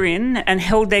totter in and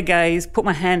held their gaze, put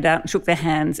my hand out and shook their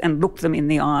hands and looked them in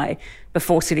the eye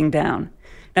before sitting down.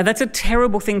 Now, that's a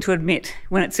terrible thing to admit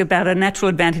when it's about a natural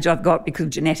advantage I've got because of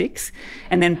genetics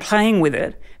and then playing with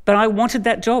it. But I wanted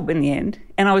that job in the end,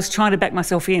 and I was trying to back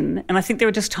myself in. And I think there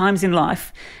are just times in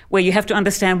life where you have to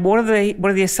understand what are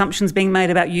the assumptions being made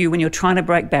about you when you're trying to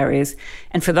break barriers.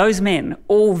 And for those men,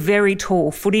 all very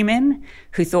tall footy men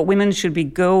who thought women should be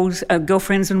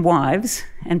girlfriends and wives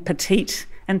and petite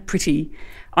and pretty,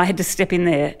 I had to step in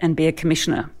there and be a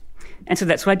commissioner. And so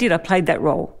that's what I did. I played that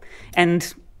role.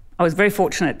 And I was very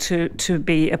fortunate to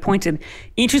be appointed.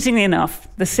 Interestingly enough,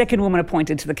 the second woman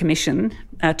appointed to the Commission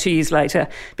 2 years later,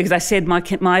 because I said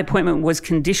my appointment was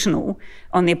conditional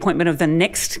on the appointment of the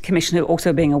next Commissioner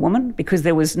also being a woman, because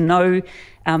there was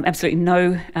absolutely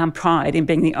no pride in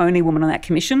being the only woman on that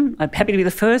commission. I'm happy to be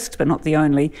the first, but not the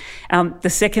only.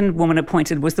 The second woman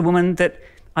appointed was the woman that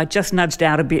I just nudged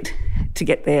out a bit to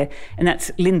get there, and that's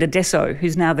Linda Dessau,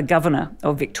 who's now the Governor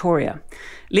of Victoria.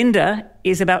 Linda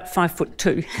is about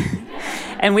 5'2",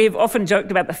 and we've often joked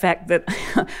about the fact that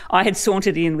I had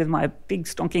sauntered in with my big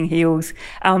stonking heels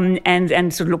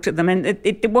and sort of looked at them, and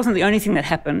it wasn't the only thing that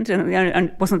happened, and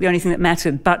it wasn't the only thing that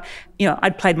mattered, but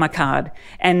I'd played my card.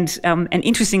 And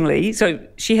interestingly, so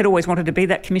she had always wanted to be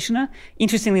that commissioner.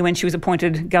 Interestingly, when she was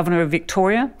appointed Governor of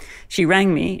Victoria, she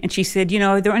rang me and she said, there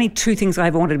are only 2 things I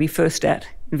ever wanted to be first at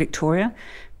in Victoria: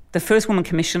 the first woman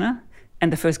commissioner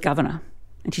and the first governor.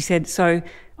 And she said, so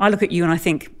I look at you and I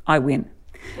think I win.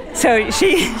 So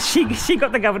she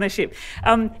got the governorship.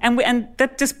 And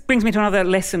that just brings me to another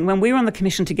lesson. When we were on the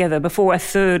commission together, before our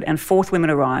 3rd and 4th women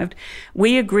arrived,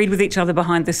 we agreed with each other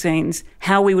behind the scenes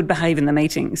how we would behave in the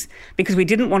meetings, because we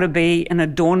didn't want to be an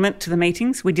adornment to the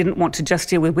meetings. We didn't want to just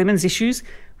deal with women's issues.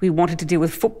 We wanted to deal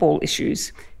with football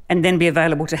issues and then be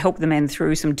available to help the men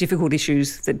through some difficult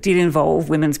issues that did involve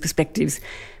women's perspectives.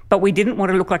 But we didn't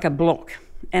want to look like a block.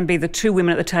 and be the two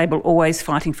women at the table always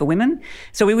fighting for women.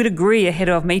 So we would agree ahead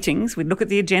of meetings, we'd look at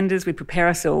the agendas, we'd prepare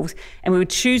ourselves, and we would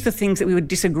choose the things that we would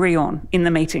disagree on in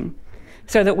the meeting,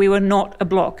 so that we were not a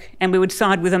bloc, and we would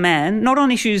side with a man, not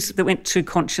on issues that went to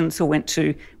conscience or went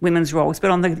to women's roles,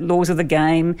 but on the laws of the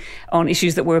game, on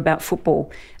issues that were about football.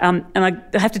 And I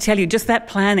have to tell you, just that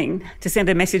planning to send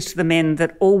a message to the men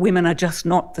that all women are just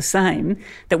not the same,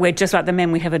 that we're just like the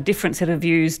men, we have a different set of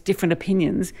views, different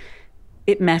opinions,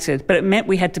 it mattered, but it meant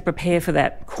we had to prepare for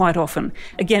that quite often.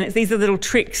 Again, these are little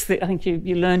tricks that I think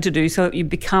you learn to do so that you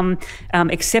become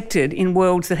accepted in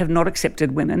worlds that have not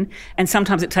accepted women, and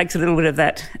sometimes it takes a little bit of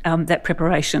that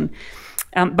preparation.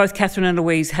 Both Catherine and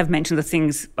Louise have mentioned the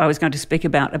things I was going to speak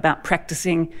about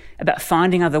practicing, about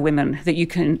finding other women that you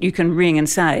can ring and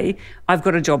say, I've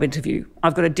got a job interview,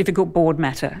 I've got a difficult board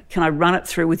matter, can I run it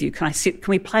through with you, can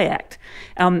we play act?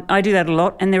 I do that a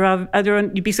lot, and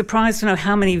you'd be surprised to know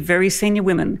how many very senior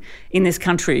women in this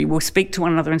country will speak to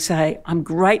one another and say, I'm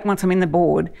great once I'm in the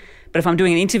board, but if I'm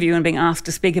doing an interview and being asked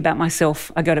to speak about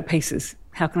myself, I go to pieces.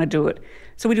 How can I do it?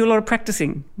 So we do a lot of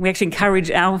practicing. We actually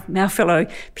encourage our fellow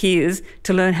peers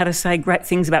to learn how to say great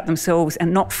things about themselves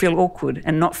and not feel awkward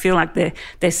and not feel like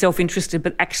they're self-interested,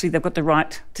 but actually they've got the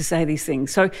right to say these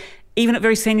things. So even at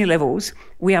very senior levels,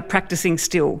 we are practicing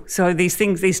still. So these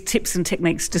tips and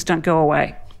techniques just don't go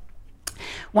away.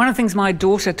 One of the things my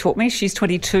daughter taught me, she's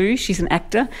 22, she's an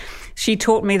actor, she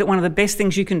taught me that one of the best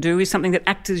things you can do is something that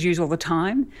actors use all the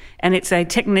time, and it's a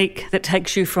technique that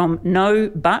takes you from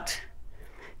no but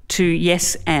to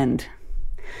yes and.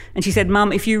 And she said,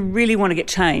 Mum, if you really want to get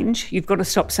change, you've got to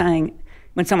stop saying,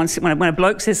 when a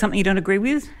bloke says something you don't agree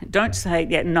with, don't say,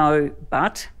 yeah, no,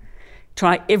 but.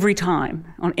 Try every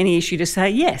time on any issue to say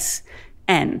yes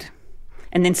and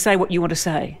then say what you want to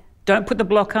say. Don't put the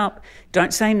block up,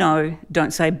 don't say no,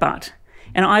 don't say but.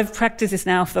 And I've practiced this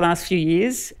now for the last few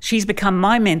years. She's become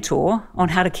my mentor on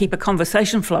how to keep a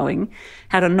conversation flowing,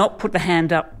 how to not put the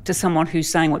hand up to someone who's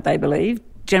saying what they believe,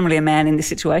 generally a man in this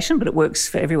situation, but it works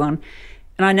for everyone.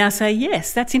 And I now say,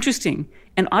 yes, that's interesting,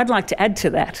 and I'd like to add to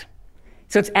that.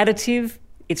 So it's additive,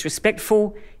 it's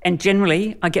respectful, and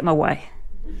generally I get my way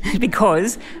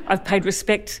because I've paid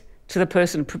respect to the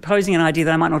person proposing an idea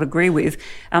that I might not agree with.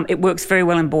 It works very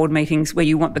well in board meetings where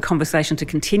you want the conversation to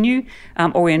continue,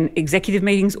 or in executive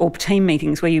meetings or team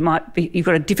meetings where you've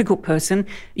got a difficult person,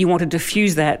 you want to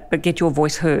diffuse that but get your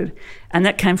voice heard. And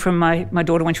that came from my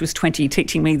daughter when she was 20,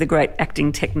 teaching me the great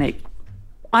acting technique.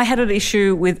 I had an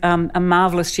issue with a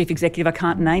marvellous chief executive. I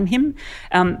can't name him,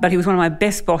 but he was one of my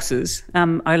best bosses.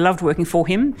 I loved working for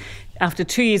him. After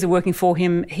 2 years of working for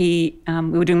him, we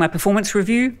were doing my performance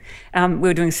review. We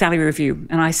were doing a salary review,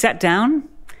 and I sat down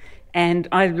and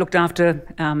I looked after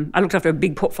a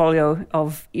big portfolio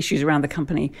of issues around the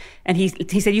company. And he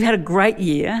said, "You had a great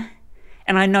year,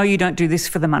 and I know you don't do this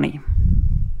for the money."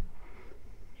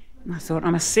 And I thought,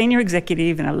 I'm a senior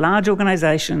executive in a large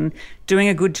organisation doing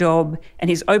a good job, and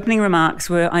his opening remarks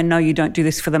were, "I know you don't do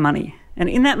this for the money." And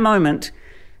in that moment,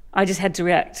 I just had to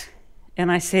react.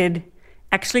 And I said,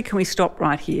 actually, can we stop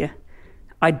right here?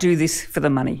 I do this for the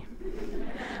money.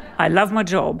 I love my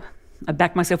job. I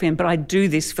back myself in, but I do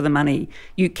this for the money.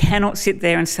 You cannot sit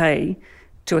there and say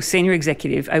to a senior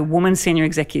executive, a woman senior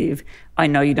executive, I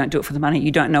know you don't do it for the money.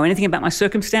 You don't know anything about my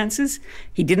circumstances.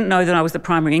 He didn't know that I was the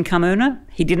primary income earner.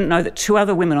 He didn't know that 2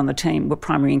 other women on the team were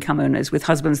primary income earners with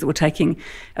husbands that were taking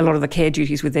a lot of the care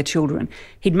duties with their children.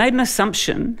 He'd made an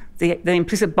assumption, the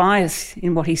implicit bias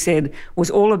in what he said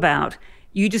was all about,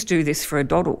 you just do this for a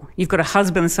doddle. You've got a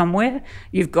husband somewhere,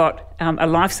 you've got a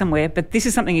life somewhere, but this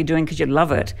is something you're doing because you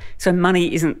love it, so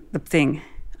money isn't the thing.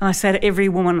 And I say to every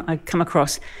woman I come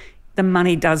across, the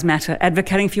money does matter.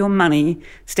 Advocating for your money,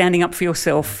 standing up for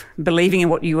yourself, believing in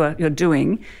what you're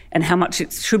doing and how much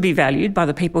it should be valued by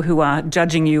the people who are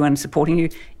judging you and supporting you,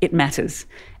 it matters.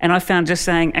 And I found just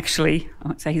saying, actually, I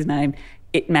won't say his name,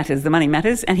 it matters, the money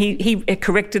matters. And he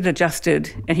corrected,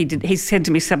 adjusted, and he said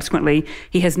to me subsequently,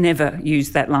 he has never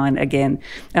used that line again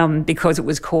because it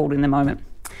was called in the moment.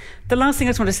 The last thing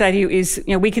I just want to say to you is,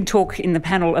 we can talk in the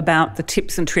panel about the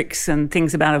tips and tricks and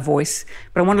things about a voice,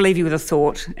 but I want to leave you with a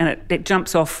thought, and it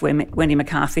jumps off where Wendy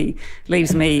McCarthy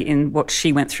leaves me in what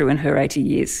she went through in her 80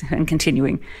 years and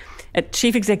continuing. At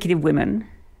Chief Executive Women,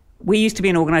 we used to be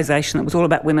an organisation that was all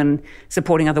about women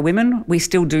supporting other women. We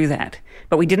still do that,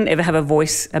 but we didn't ever have a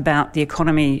voice about the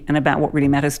economy and about what really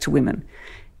matters to women.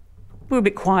 We were a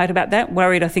bit quiet about that,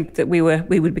 worried, I think, that we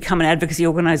would become an advocacy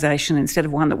organisation instead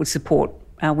of one that would support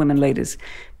our women leaders.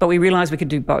 But we realised we could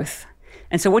do both.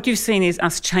 And so what you've seen is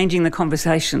us changing the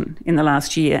conversation in the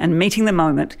last year and meeting the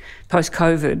moment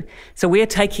post-COVID. So we're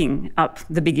taking up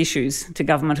the big issues to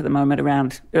government at the moment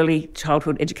around early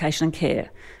childhood education and care,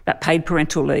 about paid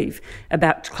parental leave,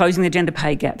 about closing the gender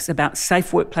pay gaps, about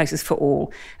safe workplaces for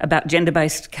all, about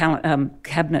gender-based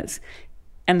cabinets.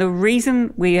 And the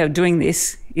reason we are doing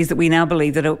this is that we now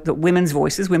believe that women's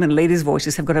voices, women leaders'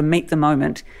 voices, have got to meet the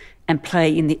moment and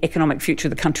play in the economic future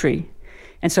of the country.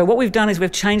 And so what we've done is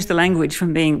we've changed the language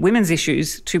from being women's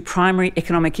issues to primary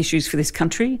economic issues for this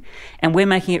country, and we're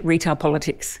making it retail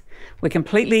politics. We're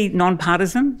completely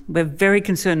non-partisan. We're very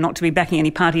concerned not to be backing any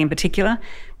party in particular,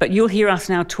 but you'll hear us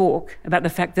now talk about the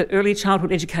fact that early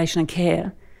childhood education and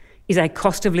care is a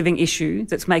cost of living issue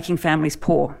that's making families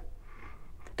poor.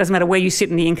 Doesn't matter where you sit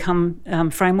in the income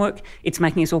framework, it's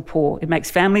making us all poor. It makes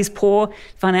families poor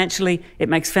financially. It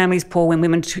makes families poor when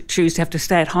women choose to have to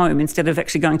stay at home instead of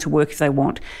actually going to work if they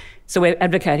want. So we're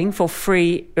advocating for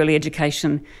free early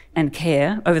education and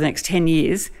care over the next 10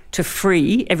 years to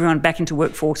free everyone back into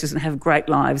workforces and have great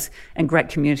lives and great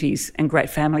communities and great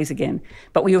families again.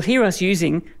 But you'll hear us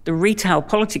using the retail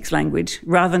politics language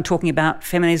rather than talking about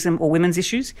feminism or women's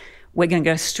issues. We're going to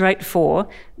go straight for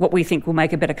what we think will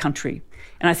make a better country.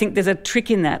 And I think there's a trick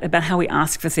in that about how we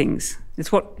ask for things.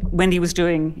 It's what Wendy was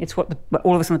doing. It's what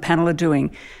all of us on the panel are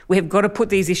doing. We have got to put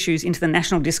these issues into the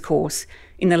national discourse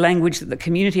in the language that the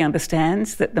community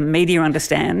understands, that the media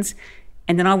understands.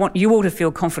 And then I want you all to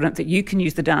feel confident that you can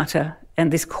use the data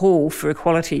and this call for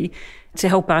equality to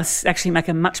help us actually make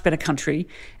a much better country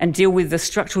and deal with the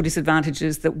structural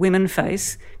disadvantages that women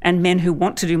face and men who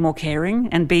want to do more caring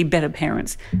and be better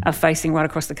parents are facing right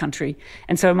across the country.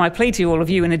 And so my plea to all of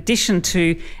you, in addition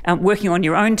to working on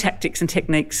your own tactics and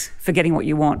techniques for getting what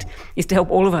you want, is to help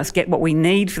all of us get what we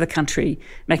need for the country,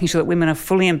 making sure that women are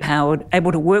fully empowered,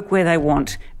 able to work where they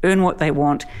want, earn what they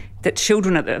want, that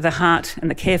children at the heart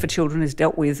and the care for children is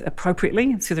dealt with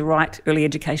appropriately through the right early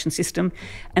education system,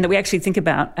 and that we actually think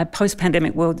about a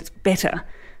post-pandemic world that's better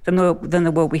than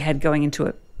the world we had going into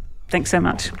it. Thanks so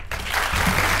much.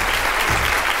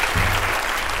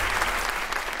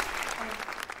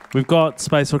 We've got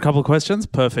space for a couple of questions.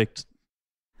 Perfect.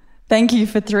 Thank you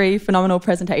for 3 phenomenal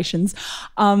presentations.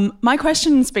 My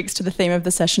question speaks to the theme of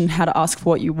the session, how to ask for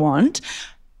what you want.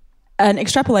 An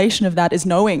extrapolation of that is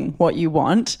knowing what you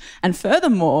want, and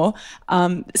furthermore,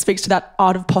 speaks to that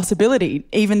art of possibility,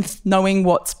 even knowing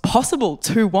what's possible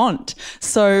to want.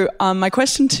 So my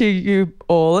question to you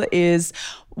all is,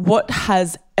 what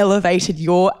has elevated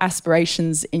your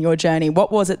aspirations in your journey?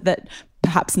 What was it that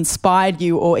perhaps inspired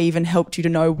you or even helped you to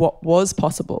know what was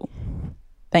possible?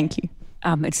 Thank you.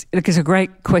 It's a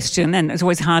great question, and it's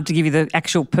always hard to give you the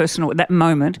actual personal at that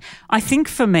moment. I think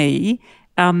for me,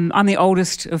 I'm the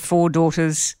oldest of 4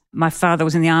 daughters. My father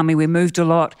was in the army. We moved a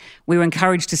lot. We were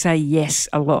encouraged to say yes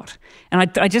a lot. And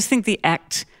I just think the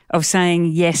act of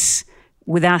saying yes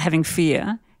without having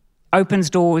fear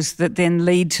opens doors that then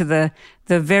lead to the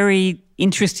very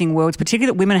interesting worlds,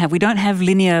 particularly that women have. We don't have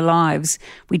linear lives.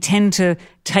 We tend to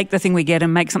take the thing we get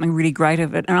and make something really great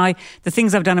of it. And the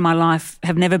things I've done in my life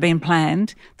have never been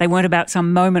planned. They weren't about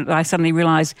some moment that I suddenly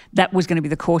realised that was going to be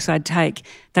the course I'd take.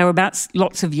 They were about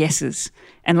lots of yeses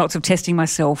and lots of testing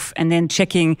myself and then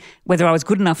checking whether I was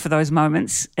good enough for those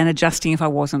moments and adjusting if I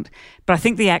wasn't. But I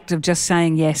think the act of just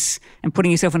saying yes and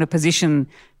putting yourself in a position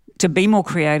to be more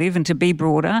creative and to be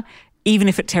broader, even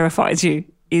if it terrifies you,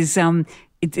 is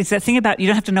it's that thing about you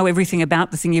don't have to know everything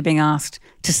about the thing you're being asked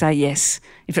to say yes.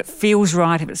 If it feels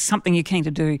right, if it's something you're keen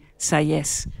to do, say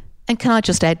yes. And can I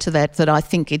just add to that I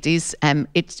think it is,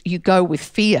 you go with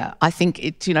fear. I think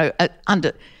it's,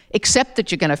 accept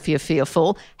that you're going to feel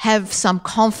fearful, have some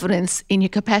confidence in your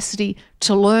capacity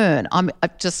to learn.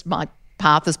 My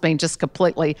path has been just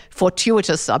completely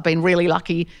fortuitous. I've been really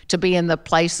lucky to be in the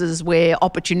places where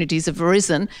opportunities have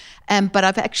arisen, but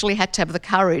I've actually had to have the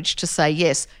courage to say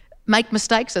yes. Make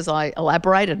mistakes, as I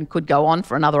elaborated and could go on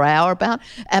for another hour about,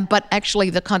 but actually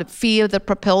the kind of fear that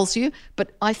propels you.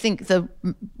 But I think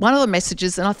one of the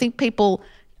messages, and I think people,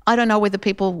 I don't know whether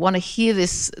people want to hear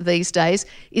this these days,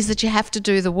 is that you have to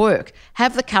do the work.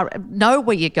 Have the courage, know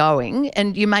where you're going,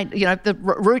 and you may, the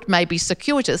route may be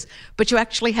circuitous, but you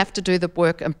actually have to do the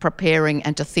work and preparing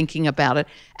and to thinking about it.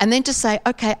 And then to say,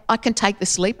 okay, I can take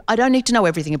this leap. I don't need to know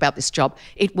everything about this job.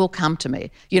 It will come to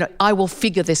me. I will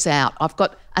figure this out. I've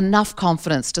got enough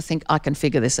confidence to think I can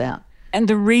figure this out. And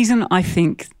the reason I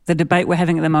think the debate we're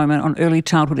having at the moment on early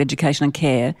childhood education and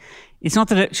care, it's not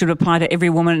that it should apply to every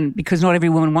woman, because not every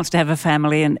woman wants to have a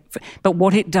family, but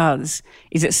what it does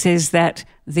is it says that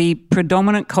the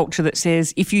predominant culture that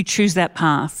says if you choose that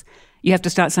path, you have to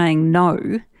start saying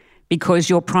no, because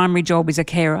your primary job is a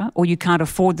carer, or you can't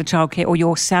afford the childcare, or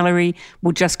your salary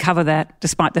will just cover that,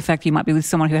 despite the fact you might be with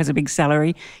someone who has a big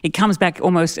salary. It comes back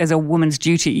almost as a woman's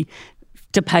duty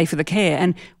to pay for the care.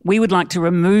 And we would like to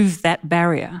remove that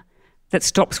barrier that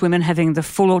stops women having the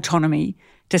full autonomy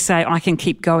to say, I can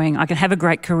keep going, I can have a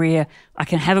great career, I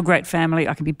can have a great family,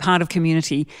 I can be part of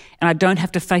community, and I don't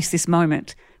have to face this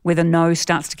moment where the no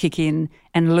starts to kick in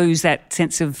and lose that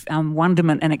sense of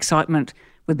wonderment and excitement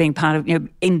with being part of,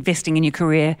 investing in your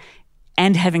career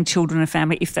and having children and a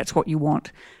family if that's what you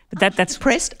want. But that's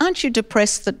Aren't you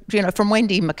depressed that, from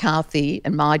Wendy McCarthy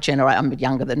and my generation, I'm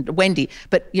younger than Wendy,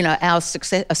 but, a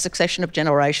succession of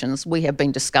generations, we have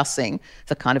been discussing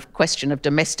the kind of question of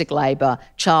domestic labour,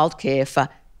 childcare for,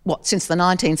 since the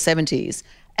 1970s,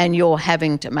 and you're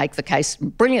having to make the case,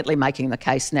 brilliantly making the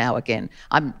case now again.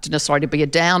 I'm sorry to be a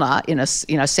downer in a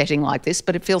setting like this,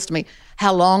 but it feels to me,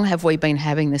 how long have we been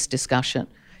having this discussion?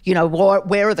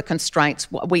 Where are the constraints?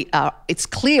 It's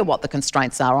clear what the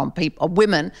constraints are on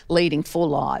women leading full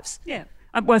lives. Yeah.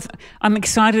 I'm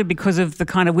excited because of the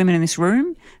kind of women in this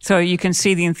room. So you can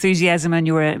see the enthusiasm and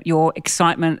your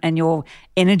excitement and your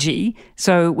energy.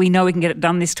 So we know we can get it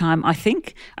done this time, I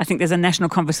think. I think there's a national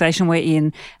conversation we're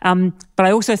in. But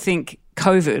I also think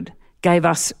COVID gave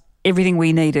us everything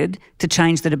we needed to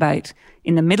change the debate.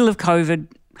 In the middle of COVID,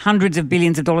 hundreds of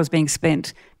billions of dollars being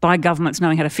spent by governments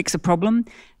knowing how to fix a problem.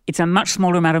 It's a much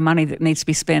smaller amount of money that needs to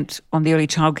be spent on the early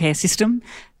childcare system,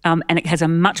 and it has a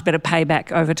much better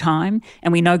payback over time,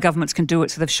 and we know governments can do it,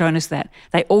 so they've shown us that.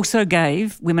 They also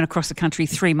gave women across the country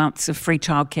 3 months of free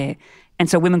childcare, and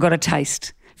so women got a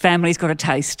taste. Families got a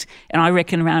taste, and I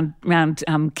reckon around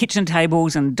kitchen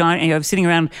tables and sitting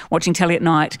around watching telly at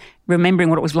night,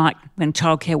 remembering what it was like when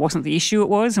childcare wasn't the issue it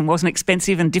was and wasn't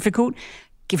expensive and difficult.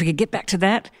 If we could get back to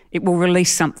that, it will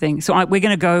release something. So we're going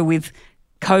to go with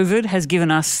COVID has given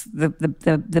us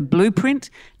the blueprint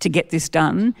to get this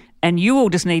done, and you all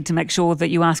just need to make sure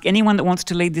that you ask anyone that wants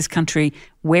to lead this country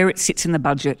where it sits in the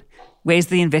budget. Where's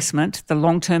the investment, the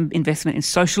long-term investment in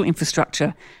social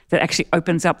infrastructure that actually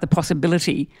opens up the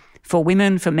possibility for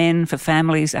women, for men, for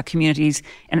families, our communities,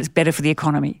 and it's better for the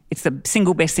economy. It's the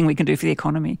single best thing we can do for the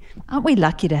economy. Aren't we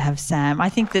lucky to have Sam? I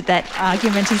think that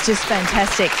argument is just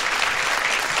fantastic.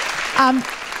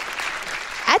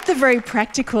 At the very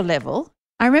practical level,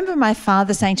 I remember my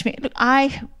father saying to me, look,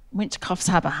 I went to Coffs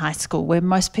Harbour High School where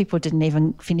most people didn't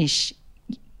even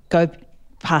go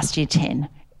past year 10.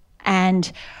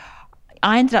 And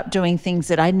I ended up doing things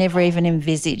that I never even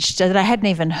envisaged, that I hadn't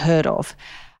even heard of.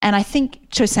 And I think,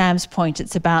 to Sam's point,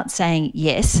 it's about saying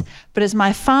yes. But as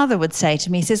my father would say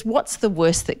to me, he says, what's the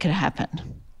worst that could happen?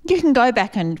 You can go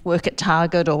back and work at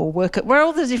Target or work at where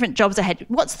all the different jobs I had.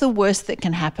 What's the worst that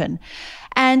can happen?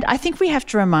 And I think we have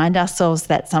to remind ourselves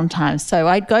that sometimes. So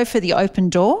I'd go for the open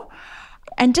door.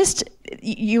 And just,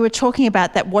 you were talking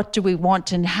about that, what do we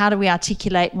want and how do we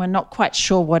articulate, and we're not quite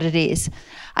sure what it is.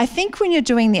 I think when you're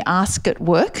doing the ask at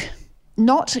work,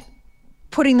 not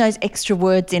putting those extra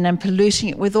words in and polluting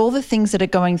it with all the things that are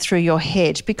going through your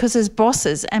head, because as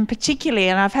bosses, and particularly,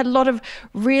 and I've had a lot of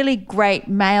really great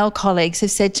male colleagues who've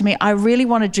said to me, I really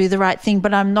want to do the right thing,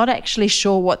 but I'm not actually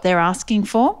sure what they're asking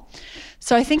for.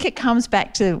 So I think it comes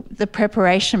back to the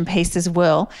preparation piece as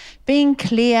well, being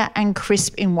clear and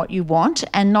crisp in what you want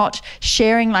and not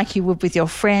sharing like you would with your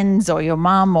friends or your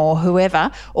mum or whoever,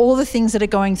 all the things that are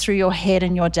going through your head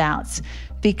and your doubts.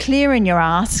 Be clear in your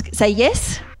ask, say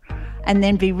yes, and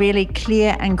then be really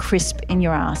clear and crisp in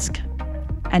your ask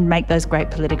and make those great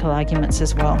political arguments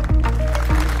as well.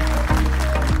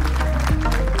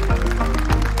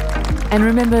 And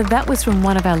remember, that was from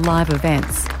one of our live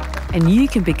events. And you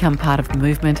can become part of the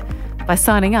movement by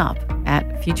signing up at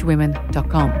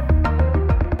futurewomen.com.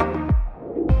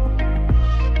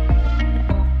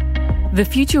 The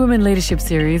Future Women Leadership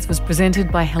Series was presented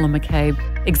by Helen McCabe,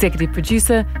 executive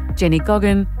producer Jenny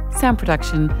Goggin, sound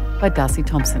production by Darcy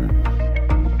Thompson.